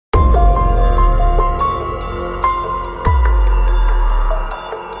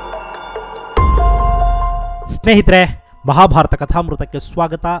ಸ್ನೇಹಿತರೆ, ಮಹಾಭಾರತ ಕಥಾಮೃತಕ್ಕೆ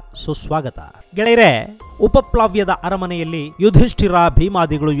ಸ್ವಾಗತ ಸುಸ್ವಾಗತ. ಗೆಳೆಯರೆ, ಉಪಪ್ಲಾವ್ಯದ ಅರಮನೆಯಲ್ಲಿ ಯುಧಿಷ್ಠಿರ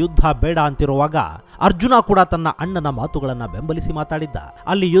ಭೀಮಾದಿಗಳು ಯುದ್ಧ ಬೇಡ ಅಂತಿರುವಾಗ ಅರ್ಜುನ ಕೂಡ ತನ್ನ ಅಣ್ಣನ ಮಾತುಗಳನ್ನು ಬೆಂಬಲಿಸಿ ಮಾತಾಡಿದ್ದ.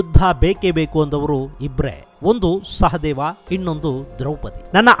 ಅಲ್ಲಿ ಯುದ್ಧ ಬೇಕೇ ಬೇಕು ಅಂದವರು ಇಬ್ರೇ, ಒಂದು ಸಹದೇವ, ಇನ್ನೊಂದು ದ್ರೌಪದಿ.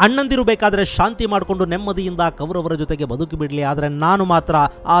 ನನ್ನ ಅಣ್ಣಂದಿರು ಬೇಕಾದ್ರೆ ಶಾಂತಿ ಮಾಡಿಕೊಂಡು ನೆಮ್ಮದಿಯಿಂದ ಕೌರವರ ಜೊತೆಗೆ ಬದುಕಿ ಬಿಡ್ಲಿ, ಆದ್ರೆ ನಾನು ಮಾತ್ರ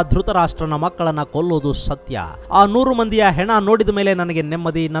ಆ ಧೃತರಾಷ್ಟ್ರನ ಮಕ್ಕಳನ್ನ ಕೊಲ್ಲೋದು ಸತ್ಯ. ಆ 100 ಮಂದಿಯ ಹೆಣ ನೋಡಿದ ಮೇಲೆ ನನಗೆ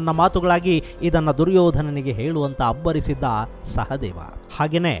ನೆಮ್ಮದಿ. ನನ್ನ ಮಾತುಗಳಾಗಿ ಇದನ್ನ ದುರ್ಯೋಧನನಿಗೆ ಹೇಳುವಂತ ಅಬ್ಬರಿಸಿದ್ದ ಸಹದೇವ.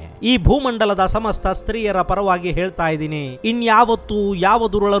 ಹಾಗೇನೆ ಈ ಭೂಮಂಡಲದ ಸಮಸ್ತ ಸ್ತ್ರೀಯರ ಪರವಾಗಿ ಹೇಳ್ತಾ ಇದ್ದೀನಿ, ಇನ್ಯಾವತ್ತೂ ಯಾವ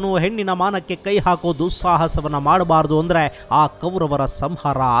ದುರುಳನು ಹೆಣ್ಣಿನ ಮಾನಕ್ಕೆ ಕೈ ಹಾಕೋ ದುಸ್ಸಾಹಸವನ್ನ ಮಾಡಬಾರದು. ಅಂದ್ರೆ ಆ ಕೌರವರ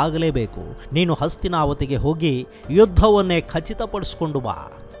ಸಂಹಾರ ಆಗಲೇಬೇಕು. ನೀನು ಹಸ್ತಿನಾವತಿಗೆ ಹೋಗಿ ಯುದ್ಧವನ್ನೇ ಖಚಿತಪಡಿಸಿಕೊಂಡು ಬಾ.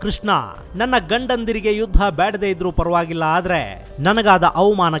 ಕೃಷ್ಣ, ನನ್ನ ಗಂಡಂದಿರಿಗೆ ಯುದ್ಧ ಬೇಡದೇ ಇದ್ರೂ ಪರವಾಗಿಲ್ಲ, ಆದ್ರೆ ನನಗಾದ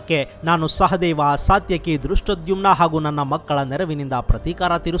ಅವಮಾನಕ್ಕೆ ನಾನು ಸಹದೇವ, ಸಾತ್ಯಕಿ, ದೃಷ್ಟದ್ಯುಮ್ನ ಹಾಗೂ ನನ್ನ ಮಕ್ಕಳ ನೆರವಿನಿಂದ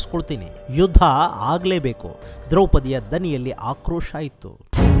ಪ್ರತೀಕಾರ ತೀರಿಸ್ಕೊಳ್ತೀನಿ. ಯುದ್ಧ ಆಗ್ಲೇಬೇಕು. ದ್ರೌಪದಿಯ ದನಿಯಲ್ಲಿ ಆಕ್ರೋಶ ಇತ್ತು.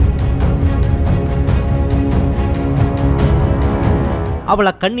 ಅವಳ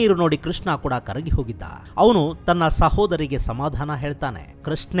ಕಣ್ಣೀರು ನೋಡಿ ಕೃಷ್ಣ ಕೂಡ ಕರಗಿ ಹೋಗಿದ್ದ. ಅವನು ತನ್ನ ಸಹೋದರಿಗೆ ಸಮಾಧಾನ ಹೇಳ್ತಾನೆ.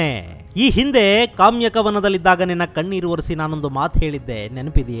 ಕೃಷ್ಣೆ, ಈ ಹಿಂದೆ ಕಾಮ್ಯಕವನದಲ್ಲಿದ್ದಾಗ ನಿನ್ನ ಕಣ್ಣೀರು ಒರೆಸಿ ನಾನೊಂದು ಮಾತು ಹೇಳಿದ್ದೆ,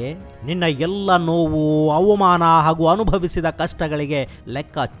 ನೆನಪಿದೆಯೇ? ನಿನ್ನ ಎಲ್ಲ ನೋವು, ಅವಮಾನ ಹಾಗೂ ಅನುಭವಿಸಿದ ಕಷ್ಟಗಳಿಗೆ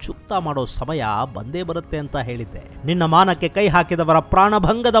ಲೆಕ್ಕ ಚುಕ್ತ ಮಾಡೋ ಸಮಯ ಬಂದೇ ಬರುತ್ತೆ ಅಂತ ಹೇಳಿದ್ದೆ. ನಿನ್ನ ಮಾನಕ್ಕೆ ಕೈ ಹಾಕಿದವರ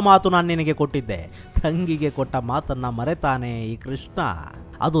ಪ್ರಾಣಭಂಗದ ಮಾತು ನಾನು ನಿನಗೆ ಕೊಟ್ಟಿದ್ದೆ. ತಂಗಿಗೆ ಕೊಟ್ಟ ಮಾತನ್ನ ಮರೆತಾನೆ ಈ ಕೃಷ್ಣ?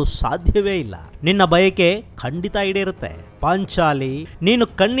 ಅದು ಸಾಧ್ಯವೇ ಇಲ್ಲ. ನಿನ್ನ ಬಯಕೆ ಖಂಡಿತ ಈಡೇರುತ್ತೆ. ಪಾಂಚಾಲಿ, ನೀನು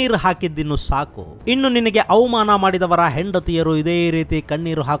ಕಣ್ಣೀರು ಹಾಕಿದ್ದಿನ್ನು ಸಾಕು. ಇನ್ನು ನಿನಗೆ ಅವಮಾನ ಮಾಡಿದವರ ಹೆಂಡತಿಯರು ಇದೇ ರೀತಿ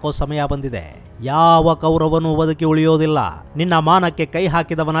ಕಣ್ಣೀರು ಹಾಕೋ ಸಮಯ ಬಂದಿದೆ. ಯಾವ ಕೌರವನು ಬದುಕಿ ಉಳಿಯೋದಿಲ್ಲ. ನಿನ್ನ ಮಾನಕ್ಕೆ ಕೈ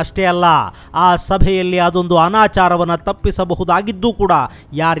ಹಾಕಿದವನಷ್ಟೇ ಅಲ್ಲ, ಆ ಸಭೆಯಲ್ಲಿ ಅದೊಂದು ಅನಾಚಾರವನ್ನ ತಪ್ಪಿಸಬಹುದಾಗಿದ್ದೂ ಕೂಡ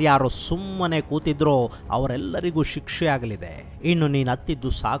ಯಾರ್ಯಾರು ಸುಮ್ಮನೆ ಕೂತಿದ್ರೋ ಅವರೆಲ್ಲರಿಗೂ ಶಿಕ್ಷೆ ಆಗಲಿದೆ. ಇನ್ನು ನೀನು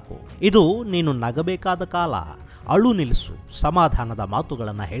ಅತ್ತಿದ್ದು ಸಾಕು. ಇದು ನೀನು ನಗಬೇಕಾದ ಕಾಲ. ಅಳು ನಿಲ್ಲಿಸು. ಸಮಾಧಾನದ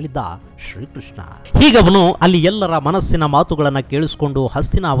ಮಾತುಗಳನ್ನು ಹೇಳಿದ್ದ ಶ್ರೀಕೃಷ್ಣ. ಹೀಗವನು ಅಲ್ಲಿ ಎಲ್ಲರ ಮನಸ್ಸಿನ ಮಾತುಗಳನ್ನು ಕೇಳಿಸಿಕೊಂಡು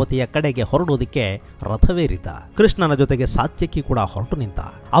ಹಸ್ತಿನಾವತಿಯ ಕಡೆಗೆ ಹೊರಡೋದಿಕ್ಕೆ ರಥವೇರಿದ್ದ. ಕೃಷ್ಣನ ಜೊತೆಗೆ ಸಾತ್ಯಕಿ ಕೂಡ ಹೊರಟು ನಿಂತ.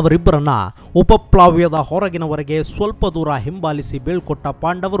 ಅವರಿಬ್ಬರನ್ನ ಉಪಪ್ಲಾವ್ಯದ ಹೊರಗಿನವರೆಗೆ ಸ್ವಲ್ಪ ದೂರ ಹಿಂಬಾಲಿಸಿ ಬೀಳ್ಕೊಟ್ಟ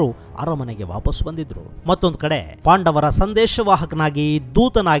ಪಾಂಡವರು ಅರಮನೆಗೆ ವಾಪಸ್ ಬಂದಿದ್ರು. ಮತ್ತೊಂದು ಕಡೆ ಪಾಂಡವರ ಸಂದೇಶವಾಹಕನಾಗಿ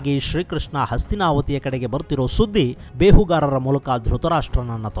ದೂತನಾಗಿ ಶ್ರೀಕೃಷ್ಣ ಹಸ್ತಿನಾವತಿಯ ಕಡೆಗೆ ಬರ್ತಿರೋ ಸುದ್ದಿ ಬೇಹುಗಾರರ ಮೂಲಕ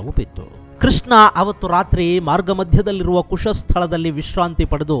ಧೃತರಾಷ್ಟ್ರನನ್ನ ತಲುಪಿತ್ತು. ಕೃಷ್ಣ ಅವತ್ತು ರಾತ್ರಿ ಮಾರ್ಗ ಮಧ್ಯದಲ್ಲಿರುವ ಕುಶಸ್ಥಳದಲ್ಲಿ ವಿಶ್ರಾಂತಿ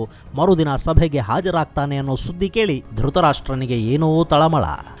ಪಡೆದು ಮರುದಿನ ಸಭೆಗೆ ಹಾಜರಾಗ್ತಾನೆ ಅನ್ನೋ ಸುದ್ದಿ ಕೇಳಿ ಧೃತರಾಷ್ಟ್ರನಿಗೆ ಏನೋ ತಳಮಳ.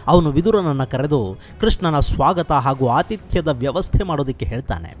 ಅವನು ವಿದುರನನ್ನ ಕರೆದು ಕೃಷ್ಣನ ಸ್ವಾಗತ ಹಾಗೂ ಆತಿಥ್ಯದ ವ್ಯವಸ್ಥೆ ಮಾಡೋದಿಕ್ಕೆ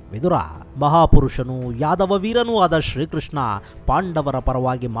ಹೇಳ್ತಾನೆ. ವಿದುರ, ಮಹಾಪುರುಷನು ಯಾದವ ವೀರನೂ ಆದ ಶ್ರೀಕೃಷ್ಣ ಪಾಂಡವರ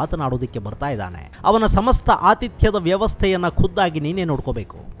ಪರವಾಗಿ ಮಾತನಾಡೋದಿಕ್ಕೆ ಬರ್ತಾ ಇದ್ದಾನೆ. ಅವನ ಸಮಸ್ತ ಆತಿಥ್ಯದ ವ್ಯವಸ್ಥೆಯನ್ನ ಖುದ್ದಾಗಿ ನೀನೇ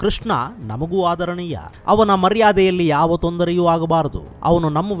ನೋಡ್ಕೋಬೇಕು. ಕೃಷ್ಣ ನಮಗೂ ಆದರಣೀಯ. ಅವನ ಮರ್ಯಾದೆಯಲ್ಲಿ ಯಾವ ತೊಂದರೆಯೂ ಆಗಬಾರದು. ಅವನು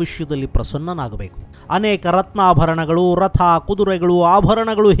ನಮ್ಮ ವಿಷಯದಲ್ಲಿ ಪ್ರಸನ್ನನಾಗಬೇಕು. ಅನೇಕ ರತ್ನಾಭರಣಗಳು, ರಥ, ಕುದುರೆಗಳು,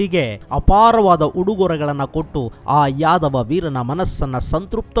 ಆಭರಣಗಳು, ಹೀಗೆ ಅಪಾರವಾದ ಉಡುಗೊರೆಗಳನ್ನು ಕೊಟ್ಟು ಆ ಯಾದವ ವೀರನ ಮನಸ್ಸನ್ನ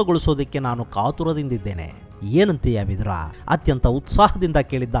ಸಂತೃಪ್ತಗೊಳಿಸೋದಿಕ್ಕೆ ನಾನು ಕಾತುರದಿಂದಿದ್ದೇನೆ. ಏನಂತೀಯ ವಿದುರ? ಅತ್ಯಂತ ಉತ್ಸಾಹದಿಂದ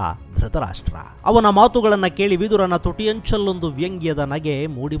ಕೇಳಿದ್ದ ಧೃತರಾಷ್ಟ್ರ. ಅವನ ಮಾತುಗಳನ್ನ ಕೇಳಿ ವಿದುರನ ತುಟಿಯಂಚಲ್ಲೊಂದು ವ್ಯಂಗ್ಯದ ನಗೆ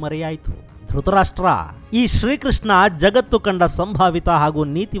ಮೂಡಿಮರೆಯಾಯಿತು. ಧೃತರಾಷ್ಟ್ರ, ಈ ಶ್ರೀಕೃಷ್ಣ ಜಗತ್ತು ಕಂಡ ಸಂಭಾವಿತ ಹಾಗೂ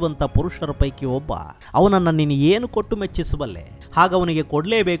ನೀತಿವಂತ ಪುರುಷರ ಪೈಕಿ ಒಬ್ಬ. ಅವನನ್ನ ನೀನು ಏನು ಕೊಟ್ಟು ಮೆಚ್ಚಿಸಬಲ್ಲೆ? ಹಾಗವನಿಗೆ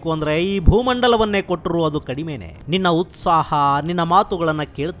ಕೊಡ್ಲೇಬೇಕು ಅಂದ್ರೆ ಈ ಭೂಮಂಡಲವನ್ನೇ ಕೊಟ್ಟರು ಅದು ಕಡಿಮೆನೆ. ನಿನ್ನ ಉತ್ಸಾಹ, ನಿನ್ನ ಮಾತುಗಳನ್ನ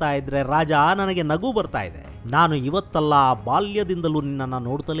ಕೇಳ್ತಾ ಇದ್ರೆ ರಾಜ ನನಗೆ ನಗು ಬರ್ತಾ ಇದೆ. ನಾನು ಇವತ್ತಲ್ಲ, ಬಾಲ್ಯದಿಂದಲೂ ನಿನ್ನನ್ನು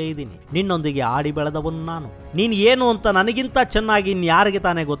ನೋಡ್ತಲೇ ಇದ್ದೀನಿ. ನಿನ್ನೊಂದಿಗೆ ಆಡಿ ಬೆಳೆದವನು ನಾನು. ನೀನು ಏನು ಅಂತ ನನಗಿಂತ ಚೆನ್ನಾಗಿ ಇನ್ಯಾರಿಗೆ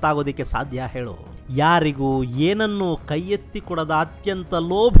ತಾನೇ ಗೊತ್ತಾಗೋದಿಕ್ಕೆ ಸಾಧ್ಯ ಹೇಳು? ಯಾರಿಗೂ ಏನನ್ನು ಕೈ ಎತ್ತಿ ಕೊಡದ ಅತ್ಯಂತ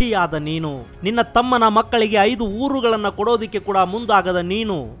ಲೋಭಿಯಾದ ನೀನು, ನಿನ್ನ ತಮ್ಮನ ಮಕ್ಕಳಿಗೆ 5 ಊರುಗಳನ್ನ ಕೊಡೋದಿಕ್ಕೆ ಕೂಡ ಮುಂದಾಗದ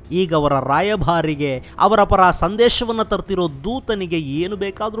ನೀನು, ಈಗ ಅವರ ರಾಯಭಾರಿಗೆ ಅವರ ಪರ ಸಂದೇಶವನ್ನ ತರ್ತಿರೋ ದೂತನಿಗೆ ಏನು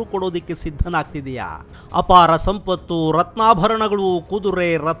ಬೇಕಾದರೂ ಕೊಡೋದಿಕ್ಕೆ ಸಿದ್ಧನಾಗ್ತಿದೆಯಾ? ಅಪಾರ ಸಂಪತ್ತು, ರತ್ನಾಭರಣಗಳು,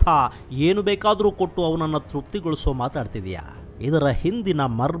 ಕುದುರೆ, ರಥ ಏನು ಬೇಕಾದರೂ ಕೊಟ್ಟು ಅವನನ್ನು ತೃಪ್ತಿಗೊಳಿಸೋ ಮಾತಾಡ್ತಿದೆಯಾ? ಇದರ ಹಿಂದಿನ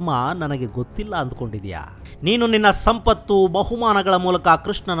ಮರ್ಮ ನನಗೆ ಗೊತ್ತಿಲ್ಲ ಅಂದ್ಕೊಂಡಿದ್ಯಾ? ನೀನು ನಿನ್ನ ಸಂಪತ್ತು, ಬಹುಮಾನಗಳ ಮೂಲಕ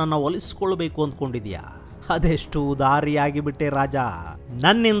ಕೃಷ್ಣನನ್ನು ಒಲಿಸಿಕೊಳ್ಳಬೇಕು ಅಂದ್ಕೊಂಡಿದ್ಯಾ? ಅದೆಷ್ಟು ದಾರಿಯಾಗಿ ಬಿಟ್ಟೆ ರಾಜ.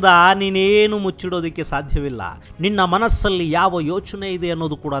 ನನ್ನಿಂದ ನೀನೇನು ಮುಚ್ಚಿಡೋದಿಕ್ಕೆ ಸಾಧ್ಯವಿಲ್ಲ. ನಿನ್ನ ಮನಸ್ಸಲ್ಲಿ ಯಾವ ಯೋಚನೆ ಇದೆ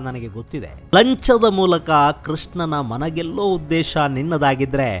ಅನ್ನೋದು ಕೂಡ ನನಗೆ ಗೊತ್ತಿದೆ. ಲಂಚದ ಮೂಲಕ ಕೃಷ್ಣನ ಮನಗೆಲ್ಲೋ ಉದ್ದೇಶ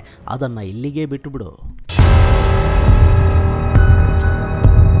ನಿನ್ನದಾಗಿದ್ರೆ ಅದನ್ನ ಇಲ್ಲಿಗೆ ಬಿಟ್ಟುಬಿಡು.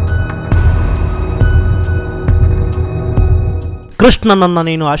 ಕೃಷ್ಣನನ್ನ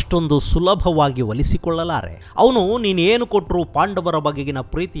ನೀನು ಅಷ್ಟೊಂದು ಸುಲಭವಾಗಿ ಒಲಿಸಿಕೊಳ್ಳಲಾರೆ. ಅವನು ನೀನೇನು ಕೊಟ್ಟರೂ ಪಾಂಡವರ ಬಗೆಗಿನ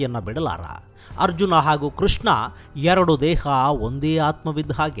ಪ್ರೀತಿಯನ್ನ ಬಿಡಲಾರ. ಅರ್ಜುನ ಹಾಗೂ ಕೃಷ್ಣ 2 ದೇಹ ಒಂದೇ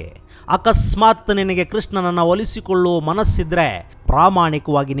ಆತ್ಮವಿದ್ದ ಹಾಗೆ. ಅಕಸ್ಮಾತ್ ನಿನಗೆ ಕೃಷ್ಣನನ್ನು ಒಲಿಸಿಕೊಳ್ಳುವ ಮನಸ್ಸಿದ್ರೆ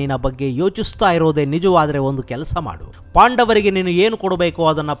ಪ್ರಾಮಾಣಿಕವಾಗಿ ನಿನ್ನ ಬಗ್ಗೆ ಯೋಚಿಸ್ತಾ ಇರೋದೇ ನಿಜವಾದರೆ ಒಂದು ಕೆಲಸ ಮಾಡು. ಪಾಂಡವರಿಗೆ ನೀನು ಏನು ಕೊಡಬೇಕೋ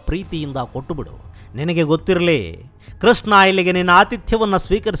ಅದನ್ನು ಪ್ರೀತಿಯಿಂದ ಕೊಟ್ಟುಬಿಡು. ನಿನಗೆ ಗೊತ್ತಿರಲಿ, ಕೃಷ್ಣ ಇಲ್ಲಿಗೆ ನಿನ್ನ ಆತಿಥ್ಯವನ್ನು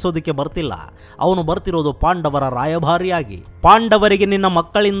ಸ್ವೀಕರಿಸೋದಕ್ಕೆ ಬರ್ತಿಲ್ಲ. ಅವನು ಬರ್ತಿರೋದು ಪಾಂಡವರ ರಾಯಭಾರಿಯಾಗಿ. ಪಾಂಡವರಿಗೆ ನಿನ್ನ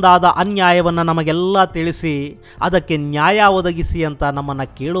ಮಕ್ಕಳಿಂದಾದ ಅನ್ಯಾಯವನ್ನು ನಮಗೆಲ್ಲ ತಿಳಿಸಿ ಅದಕ್ಕೆ ನ್ಯಾಯ ಒದಗಿಸಿ ಅಂತ ನಮ್ಮನ್ನು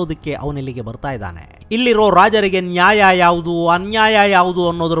ಕೇಳೋದಕ್ಕೆ ಅವನಿಲ್ಲಿಗೆ ಬರ್ತಾ ಇದ್ದಾನೆ. ಇಲ್ಲಿರೋ ರಾಜರಿಗೆ ನ್ಯಾಯ ಯಾವುದು ಅನ್ಯಾಯ ಯಾವುದು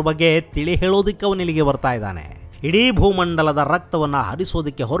ಅನ್ನೋದ್ರ ಬಗ್ಗೆ ತಿಳಿ ಹೇಳೋದಕ್ಕೆ ಅವನಿಲ್ಲಿಗೆ ಬರ್ತಾ ಇದ್ದಾನೆ. ಇಡೀ ಭೂಮಂಡಲದ ರಕ್ತವನ್ನು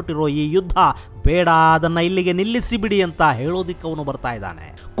ಹರಿಸೋದಕ್ಕೆ ಹೊರಟಿರೋ ಈ ಯುದ್ಧ ಬೇಡ, ಅದನ್ನು ಇಲ್ಲಿಗೆ ನಿಲ್ಲಿಸಿಬಿಡಿ ಅಂತ ಹೇಳೋದಕ್ಕೆ ಅವನು ಬರ್ತಾ ಇದ್ದಾನೆ.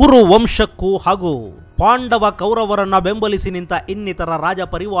 ಕುರು ವಂಶಕ್ಕೂ ಹಾಗೂ ಪಾಂಡವ ಕೌರವರನ್ನ ಬೆಂಬಲಿಸಿ ನಿಂತ ಇನ್ನಿತರ ರಾಜ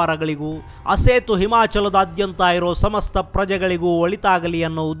ಪರಿವಾರಗಳಿಗೂ ಅಸೇತು ಹಿಮಾಚಲದಾದ್ಯಂತ ಇರೋ ಸಮಸ್ತ ಪ್ರಜೆಗಳಿಗೂ ಒಳಿತಾಗಲಿ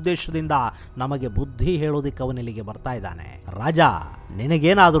ಅನ್ನೋ ಉದ್ದೇಶದಿಂದ ನಮಗೆ ಬುದ್ಧಿ ಹೇಳೋದಕ್ಕೆ ಅವನಿಲ್ಲಿಗೆ ಬರ್ತಾ ಇದ್ದಾನೆ. ರಾಜ,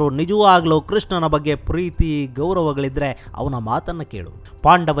 ನಿನಗೇನಾದರೂ ನಿಜವಾಗ್ಲೂ ಕೃಷ್ಣನ ಬಗ್ಗೆ ಪ್ರೀತಿ ಗೌರವಗಳಿದ್ರೆ ಅವನ ಮಾತನ್ನು ಕೇಳು.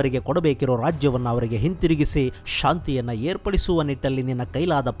 ಪಾಂಡವರಿಗೆ ಕೊಡಬೇಕಿರೋ ರಾಜ್ಯವನ್ನು ಅವರಿಗೆ ಹಿಂತಿರುಗಿಸಿ ಶಾಂತಿಯನ್ನು ಏರ್ಪಡಿಸುವ ನಿಟ್ಟಲ್ಲಿ ನಿನ್ನ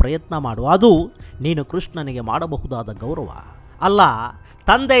ಕೈಲಾದ ಪ್ರಯತ್ನ ಮಾಡು. ಅದು ನೀನು ಕೃಷ್ಣನಿಗೆ ಮಾಡಬಹುದಾದ ಗೌರವ ಅಲ್ಲ.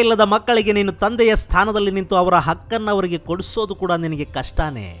 ತಂದೆ ಇಲ್ಲದ ಮಕ್ಕಳಿಗೆ ನೀನು ತಂದೆಯ ಸ್ಥಾನದಲ್ಲಿ ನಿಂತು ಅವರ ಹಕ್ಕನ್ನು ಅವರಿಗೆ ಕೊಡಿಸೋದು ಕೂಡ ನಿನಗೆ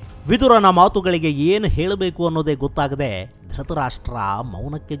ಕಷ್ಟನೇ. ವಿದುರನ ಮಾತುಗಳಿಗೆ ಏನು ಹೇಳಬೇಕು ಅನ್ನೋದೇ ಗೊತ್ತಾಗದೆ ಧೃತರಾಷ್ಟ್ರ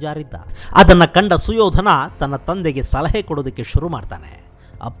ಮೌನಕ್ಕೆ ಜಾರಿದ್ದ. ಅದನ್ನು ಕಂಡ ಸುಯೋಧನ ತನ್ನ ತಂದೆಗೆ ಸಲಹೆ ಕೊಡೋದಕ್ಕೆ ಶುರು ಮಾಡ್ತಾನೆ.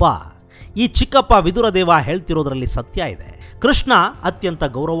 ಅಪ್ಪ, ಈ ಚಿಕ್ಕಪ್ಪ ವಿದುರದೇವ ಹೇಳ್ತಿರೋದ್ರಲ್ಲಿ ಸತ್ಯ ಇದೆ. ಕೃಷ್ಣ ಅತ್ಯಂತ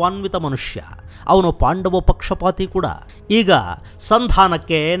ಗೌರವಾನ್ವಿತ ಮನುಷ್ಯ. ಅವನು ಪಾಂಡವ ಪಕ್ಷಪಾತಿ ಕೂಡ. ಈಗ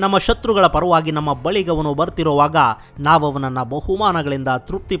ಸಂಧಾನಕ್ಕೆ ನಮ್ಮ ಶತ್ರುಗಳ ಪರವಾಗಿ ನಮ್ಮ ಬಳಿಗವನು ಬರ್ತಿರುವಾಗ ನಾವವನನ್ನು ಬಹುಮಾನಗಳಿಂದ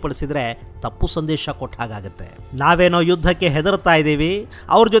ತೃಪ್ತಿಪಡಿಸಿದರೆ ತಪ್ಪು ಸಂದೇಶ ಕೊಟ್ಟ ಹಾಗಾಗುತ್ತೆ. ನಾವೇನೋ ಯುದ್ಧಕ್ಕೆ ಹೆದರ್ತಾ ಇದ್ದೀವಿ,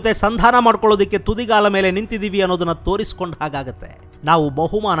 ಅವ್ರ ಜೊತೆ ಸಂಧಾನ ಮಾಡ್ಕೊಳ್ಳೋದಕ್ಕೆ ತುದಿಗಾಲ ಮೇಲೆ ನಿಂತಿದ್ದೀವಿ ಅನ್ನೋದನ್ನು ತೋರಿಸ್ಕೊಂಡ ಹಾಗಾಗತ್ತೆ. ನಾವು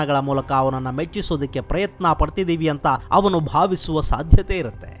ಬಹುಮಾನಗಳ ಮೂಲಕ ಅವನನ್ನು ಮೆಚ್ಚಿಸೋದಕ್ಕೆ ಪ್ರಯತ್ನ ಪಡ್ತಿದ್ದೀವಿ ಅಂತ ಅವನು ಭಾವಿಸುವ ಸಾಧ್ಯತೆ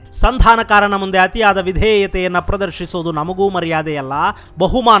ಇರುತ್ತೆ. ಸಂಧಾನಕಾರನ ಮುಂದೆ ಅತಿಯಾದ ವಿಧೇಯತೆಯನ್ನು ಪ್ರದರ್ಶಿಸೋದು ನಮಗೂ ಮರ್ಯಾದೆಯಲ್ಲ.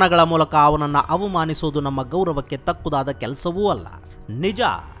 ಬಹುಮಾನಗಳ ಮೂಲಕ ಅವನನ್ನು ಅವಮಾನಿಸೋದು ನಮ್ಮ ಗೌರವಕ್ಕೆ ತಕ್ಕುದಾದ ಕೆಲಸವೂ ಅಲ್ಲ. ನಿಜ,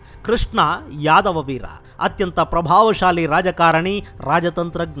 ಕೃಷ್ಣ ಯಾದವ ವೀರ, ಅತ್ಯಂತ ಪ್ರಭಾವಶಾಲಿ ರಾಜಕಾರಣಿ,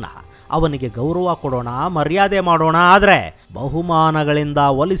 ರಾಜತಂತ್ರಜ್ಞ. ಅವನಿಗೆ ಗೌರವ ಕೊಡೋಣ, ಮರ್ಯಾದೆ ಮಾಡೋಣ. ಆದರೆ ಬಹುಮಾನಗಳಿಂದ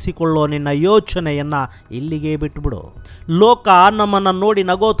ಒಲಿಸಿಕೊಳ್ಳೋ ನಿನ್ನ ಯೋಚನೆಯನ್ನು ಇಲ್ಲಿಗೆ ಬಿಟ್ಟುಬಿಡು. ಲೋಕ ನಮ್ಮನ್ನು ನೋಡಿ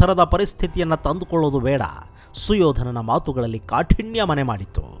ನಗೋ ಥರದ ಪರಿಸ್ಥಿತಿಯನ್ನು ತಂದುಕೊಳ್ಳೋದು ಬೇಡ. ಸುಯೋಧನನ ಮಾತುಗಳಲ್ಲಿ ಕಾಠಿಣ್ಯ ಮನೆ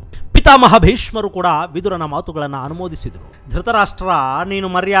ಮಾಡಿತ್ತು. ಪಿತಾಮಹ ಭೀಷ್ಮರು ಕೂಡ ವಿದುರನ ಮಾತುಗಳನ್ನು ಅನುಮೋದಿಸಿದರು. ಧೃತರಾಷ್ಟ್ರ, ನೀನು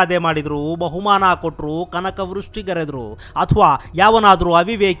ಮರ್ಯಾದೆ ಮಾಡಿದ್ರು, ಬಹುಮಾನ ಕೊಟ್ಟರು, ಕನಕ ವೃಷ್ಟಿಗರೆದ್ರು, ಅಥವಾ ಯಾವನಾದರೂ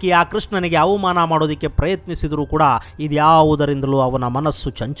ಅವಿವೇಕಿ ಆ ಕೃಷ್ಣನಿಗೆ ಅವಮಾನ ಮಾಡೋದಕ್ಕೆ ಪ್ರಯತ್ನಿಸಿದರೂ ಕೂಡ ಇದ್ಯಾವುದರಿಂದಲೂ ಅವನ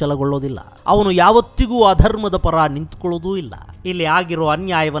ಮನಸ್ಸು ಚಂಚಲಗೊಳ್ಳೋದಿಲ್ಲ. ಅವನು ಯಾವತ್ತಿಗೂ ಅಧರ್ಮದ ಪರ ನಿಂತುಕೊಳ್ಳೋದೂ ಇಲ್ಲ. ಇಲ್ಲಿ ಆಗಿರೋ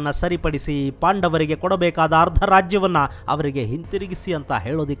ಅನ್ಯಾಯವನ್ನು ಸರಿಪಡಿಸಿ ಪಾಂಡವರಿಗೆ ಕೊಡಬೇಕಾದ ಅರ್ಧ ರಾಜ್ಯವನ್ನು ಅವರಿಗೆ ಹಿಂತಿರುಗಿಸಿ ಅಂತ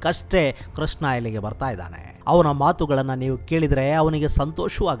ಹೇಳೋದಕ್ಕಷ್ಟೇ ಕೃಷ್ಣ ಇಲ್ಲಿಗೆ ಬರ್ತಾ ಇದ್ದಾನೆ. ಅವನ ಮಾತುಗಳನ್ನು ನೀವು ಕೇಳಿದರೆ ಅವನಿಗೆ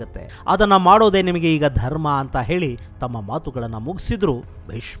ಸಂತೋಷವಾಗುತ್ತೆ. ಅದನ್ನು ಮಾಡೋದೇ ನಿಮಗೆ ಈಗ ಧರ್ಮ ಅಂತ ಹೇಳಿ ತಮ್ಮ ಮಾತುಗಳನ್ನು ಮುಗಿಸಿದ್ರು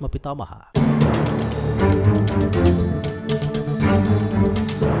ಭೀಷ್ಮ ಪಿತಾಮಹ.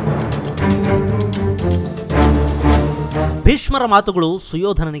 ಭೀಷ್ಮರ ಮಾತುಗಳು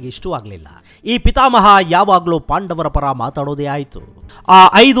ಸುಯೋಧನನಿಗೆ ಇಷ್ಟವಾಗಲಿಲ್ಲ. ಈ ಪಿತಾಮಹ ಯಾವಾಗಲೂ ಪಾಂಡವರ ಪರ ಮಾತಾಡೋದೇ ಆಯಿತು. ಆ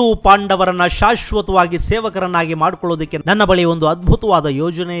 5 ಪಾಂಡವರನ್ನ ಶಾಶ್ವತವಾಗಿ ಸೇವಕರನ್ನಾಗಿ ಮಾಡಿಕೊಳ್ಳೋದಕ್ಕೆ ನನ್ನ ಬಳಿ ಒಂದು ಅದ್ಭುತವಾದ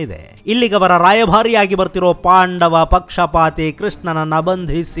ಯೋಜನೆ ಇದೆ. ಇಲ್ಲಿಗವರ ರಾಯಭಾರಿಯಾಗಿ ಬರ್ತಿರೋ ಪಾಂಡವ ಪಕ್ಷಪಾತಿ ಕೃಷ್ಣನನ್ನ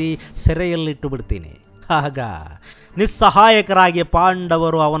ಬಂಧಿಸಿ ಸೆರೆಯಲ್ಲಿಟ್ಟು ಬಿಡ್ತೀನಿ. ಆಗ ನಿಸ್ಸಹಾಯಕರಾಗಿ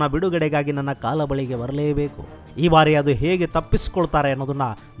ಪಾಂಡವರು ಅವನ ಬಿಡುಗಡೆಗಾಗಿ ನನ್ನ ಕಾಲ ಬಳಿಗೆ ಬರಲೇಬೇಕು. ಈ ಬಾರಿ ಅದು ಹೇಗೆ ತಪ್ಪಿಸ್ಕೊಳ್ತಾರೆ ಅನ್ನೋದನ್ನ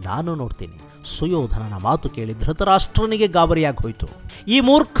ನಾನು ನೋಡ್ತೀನಿ. ಸುಯೋಧನನ ಮಾತು ಕೇಳಿ ಧೃತರಾಷ್ಟ್ರನಿಗೆ ಗಾಬರಿಯಾಗಿ ಹೋಯಿತು. ಈ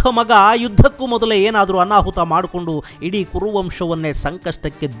ಮೂರ್ಖ ಮಗ ಯುದ್ಧಕ್ಕೂ ಮೊದಲೇ ಏನಾದರೂ ಅನಾಹುತ ಮಾಡಿಕೊಂಡು ಇಡೀ ಕುರುವಂಶವನ್ನೇ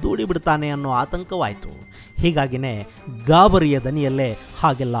ಸಂಕಷ್ಟಕ್ಕೆ ದೂಡಿ ಬಿಡ್ತಾನೆ ಅನ್ನೋ ಆತಂಕವಾಯಿತು. ಹೀಗಾಗಿನೇ ಗಾಬರಿಯ ದನಿಯಲ್ಲೇ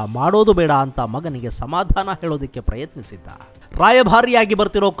ಹಾಗೆಲ್ಲ ಮಾಡೋದು ಬೇಡ ಅಂತ ಮಗನಿಗೆ ಸಮಾಧಾನ ಹೇಳೋದಕ್ಕೆ ಪ್ರಯತ್ನಿಸಿದ್ದ. ರಾಯಭಾರಿಯಾಗಿ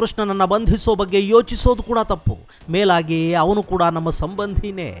ಬರ್ತಿರೋ ಕೃಷ್ಣನನ್ನು ಬಂಧಿಸೋ ಬಗ್ಗೆ ಯೋಚಿಸೋದು ಕೂಡ ತಪ್ಪು. ಮೇಲಾಗಿ ಅವನು ಕೂಡ ನಮ್ಮ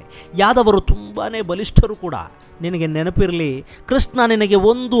ಸಂಬಂಧಿನೇ. ಯಾದವರು ತುಂಬಾನೇ ಬಲಿಷ್ಠರು ಕೂಡ. ನಿನಗೆ ನೆನಪಿರಲಿ, ಕೃಷ್ಣ ನಿನಗೆ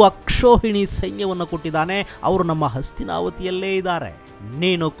ಒಂದು ಅಕ್ಷೋಹಿಣಿ ಸೈನ್ಯವನ್ನು ಕೊಟ್ಟಿದ್ದಾನೆ. ಅವರು ನಮ್ಮ ಹಸ್ತಿನಾವತಿಯಲ್ಲೇ ಇದ್ದಾರೆ.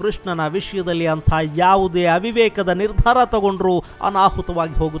 ನೀನು ಕೃಷ್ಣನ ವಿಷಯದಲ್ಲಿ ಅಂಥ ಯಾವುದೇ ಅವಿವೇಕದ ನಿರ್ಧಾರ ತಗೊಂಡ್ರೂ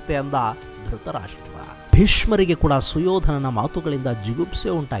ಅನಾಹುತವಾಗಿ ಹೋಗುತ್ತೆ ಅಂದ ಧೃತರಾಷ್ಟ್ರ. ಭೀಷ್ಮರಿಗೆ ಕೂಡ ಸುಯೋಧನನ ಮಾತುಗಳಿಂದ ಜಿಗುಪ್ಸೆ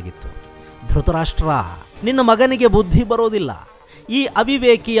ಉಂಟಾಗಿತ್ತು. ಧೃತರಾಷ್ಟ್ರ, ನಿನ್ನ ಮಗನಿಗೆ ಬುದ್ಧಿ ಬರೋದಿಲ್ಲ. ಈ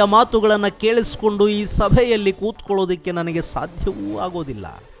ಅವಿವೇಕಿಯ ಮಾತುಗಳನ್ನು ಕೇಳಿಸಿಕೊಂಡು ಈ ಸಭೆಯಲ್ಲಿ ಕೂತ್ಕೊಳ್ಳೋದಕ್ಕೆ ನನಗೆ ಸಾಧ್ಯವೂ ಆಗೋದಿಲ್ಲ.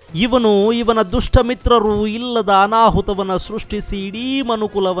 ಇವನ ದುಷ್ಟ ಮಿತ್ರರು ಇಲ್ಲದ ಅನಾಹುತವನ್ನು ಸೃಷ್ಟಿಸಿ ಇಡೀ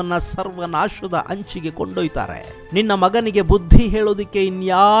ಮನುಕುಲವನ್ನು ಸರ್ವನಾಶದ ಅಂಚಿಗೆ ಕೊಂಡೊಯ್ತಾರೆ. ನಿನ್ನ ಮಗನಿಗೆ ಬುದ್ಧಿ ಹೇಳೋದಕ್ಕೆ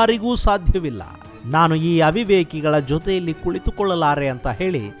ಇನ್ಯಾರಿಗೂ ಸಾಧ್ಯವಿಲ್ಲ. ನಾನು ಈ ಅವಿವೇಕಿಗಳ ಜೊತೆಯಲ್ಲಿ ಕುಳಿತುಕೊಳ್ಳಲಾರೆ ಅಂತ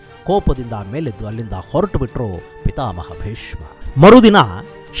ಹೇಳಿ ಕೋಪದಿಂದ ಮೇಲೆದ್ದು ಅಲ್ಲಿಂದ ಹೊರಟು ಬಿಟ್ರು ಪಿತಾಮಹ ಭೀಷ್ಮ. ಮರುದಿನ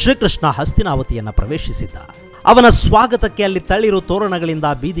ಶ್ರೀಕೃಷ್ಣ ಹಸ್ತಿನಾವತಿಯನ್ನು ಪ್ರವೇಶಿಸಿದ್ದ. ಅವನ ಸ್ವಾಗತಕ್ಕೆ ಅಲ್ಲಿ ತಳಿರು ತೋರಣಗಳಿಂದ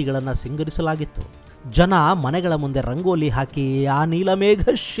ಬೀದಿಗಳನ್ನು ಸಿಂಗರಿಸಲಾಗಿತ್ತು. ಜನ ಮನೆಗಳ ಮುಂದೆ ರಂಗೋಲಿ ಹಾಕಿ ಆ ನೀಲಮೇಘ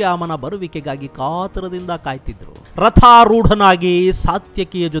ಶ್ಯಾಮನ ಬರುವಿಕೆಗಾಗಿ ಕಾತರದಿಂದ ಕಾಯ್ತಿದ್ರು. ರಥಾರೂಢನಾಗಿ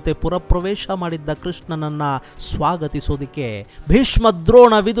ಸಾತ್ಯಕಿಯ ಜೊತೆ ಪುರಪ್ರವೇಶ ಮಾಡಿದ್ದ ಕೃಷ್ಣನನ್ನ ಸ್ವಾಗತಿಸೋದಿಕ್ಕೆ ಭೀಷ್ಮ,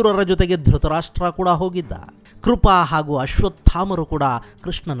 ದ್ರೋಣ, ವಿದುರರ ಜೊತೆಗೆ ಧೃತರಾಷ್ಟ್ರ ಕೂಡ ಹೋಗಿದ್ದ. ಕೃಪಾ ಹಾಗೂ ಅಶ್ವತ್ಥಾಮರು ಕೂಡ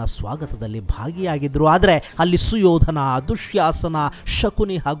ಕೃಷ್ಣನ ಸ್ವಾಗತದಲ್ಲಿ ಭಾಗಿಯಾಗಿದ್ರು. ಆದರೆ ಅಲ್ಲಿ ಸುಯೋಧನ, ದುಶ್ಯಾಸನ,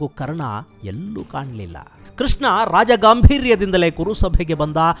 ಶಕುನಿ ಹಾಗೂ ಕರ್ಣ ಎಲ್ಲೂ ಕಾಣಲಿಲ್ಲ. ಕೃಷ್ಣ ರಾಜಗಾಂಭೀರ್ಯದಿಂದಲೇ ಕುರುಸಭೆಗೆ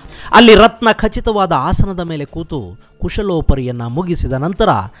ಬಂದ. ಅಲ್ಲಿ ರತ್ನ ಖಚಿತವಾದ ಆಸನದ ಮೇಲೆ ಕೂತು ಕುಶಲೋಪರಿಯನ್ನ ಮುಗಿಸಿದ ನಂತರ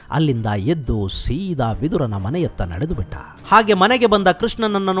ಅಲ್ಲಿಂದ ಎದ್ದು ಸೀದಾ ವಿದುರನ ಮನೆಯತ್ತ ನಡೆದು ಬಿಟ್ಟ. ಹಾಗೆ ಮನೆಗೆ ಬಂದ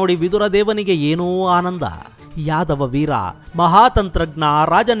ಕೃಷ್ಣನನ್ನ ನೋಡಿ ವಿದುರ ದೇವನಿಗೆ ಏನೋ ಆನಂದ. ಯಾದವ ವೀರ, ಮಹಾತಂತ್ರಜ್ಞ,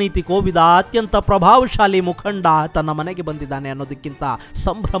 ರಾಜನೀತಿ ಕೋವಿದ, ಅತ್ಯಂತ ಪ್ರಭಾವಶಾಲಿ ಮುಖಂಡ ತನ್ನ ಮನೆಗೆ ಬಂದಿದ್ದಾನೆ ಅನ್ನೋದಕ್ಕಿಂತ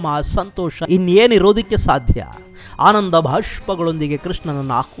ಸಂಭ್ರಮ, ಸಂತೋಷ ಇನ್ನೇನಿರೋದಕ್ಕೆ ಸಾಧ್ಯ. ಆನಂದ ಭಾಷ್ಪಗಳೊಂದಿಗೆ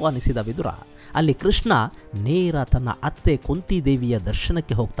ಕೃಷ್ಣನನ್ನು ಆಹ್ವಾನಿಸಿದ ವಿದುರ ಅಲ್ಲಿ ಕೃಷ್ಣ ನೇರ ತನ್ನ ಅತ್ತೆ ಕುಂತಿದೇವಿಯ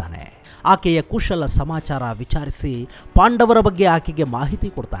ದರ್ಶನಕ್ಕೆ ಹೋಗ್ತಾನೆ. ಆಕೆಯ ಕುಶಲ ಸಮಾಚಾರ ವಿಚಾರಿಸಿ ಪಾಂಡವರ ಬಗ್ಗೆ ಆಕೆಗೆ ಮಾಹಿತಿ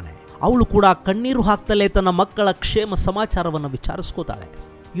ಕೊಡ್ತಾನೆ. ಅವಳು ಕೂಡ ಕಣ್ಣೀರು ಹಾಕ್ತಲೇ ತನ್ನ ಮಕ್ಕಳ ಕ್ಷೇಮ ಸಮಾಚಾರವನ್ನು ವಿಚಾರಿಸ್ಕೋತಾಳೆ.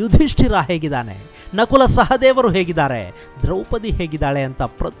 ಯುಧಿಷ್ಠಿರ ಹೇಗಿದ್ದಾನೆ, ನಕುಲ ಸಹದೇವರು ಹೇಗಿದ್ದಾರೆ, ದ್ರೌಪದಿ ಹೇಗಿದ್ದಾಳೆ ಅಂತ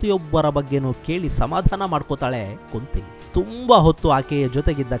ಪ್ರತಿಯೊಬ್ಬರ ಬಗ್ಗೆನೂ ಕೇಳಿ ಸಮಾಧಾನ ಮಾಡ್ಕೋತಾಳೆ ಕುಂತಿ. ತುಂಬ ಹೊತ್ತು ಆಕೆಯ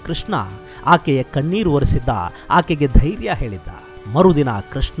ಜೊತೆಗಿದ್ದ ಕೃಷ್ಣ ಆಕೆಯ ಕಣ್ಣೀರು ಒರೆಸಿದ್ದ, ಆಕೆಗೆ ಧೈರ್ಯ ಹೇಳಿದ್ದ. ಮರುದಿನ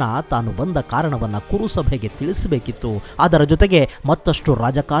ಕೃಷ್ಣ ತಾನು ಬಂದ ಕಾರಣವನ್ನು ಕುರುಸಭೆಗೆ ತಿಳಿಸಬೇಕಿತ್ತು. ಅದರ ಜೊತೆಗೆ ಮತ್ತಷ್ಟು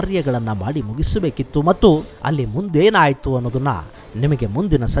ರಾಜಕಾರ್ಯಗಳನ್ನು ಮಾಡಿ ಮುಗಿಸಬೇಕಿತ್ತು. ಮತ್ತು ಅಲ್ಲಿ ಮುಂದೇನಾಯಿತು ಅನ್ನೋದನ್ನ ನಿಮಗೆ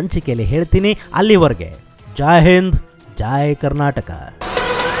ಮುಂದಿನ ಸಂಚಿಕೆಯಲ್ಲಿ ಹೇಳ್ತೀನಿ. ಅಲ್ಲಿವರೆಗೆ ಜೈ ಹಿಂದ್, ಜೈ ಕರ್ನಾಟಕ.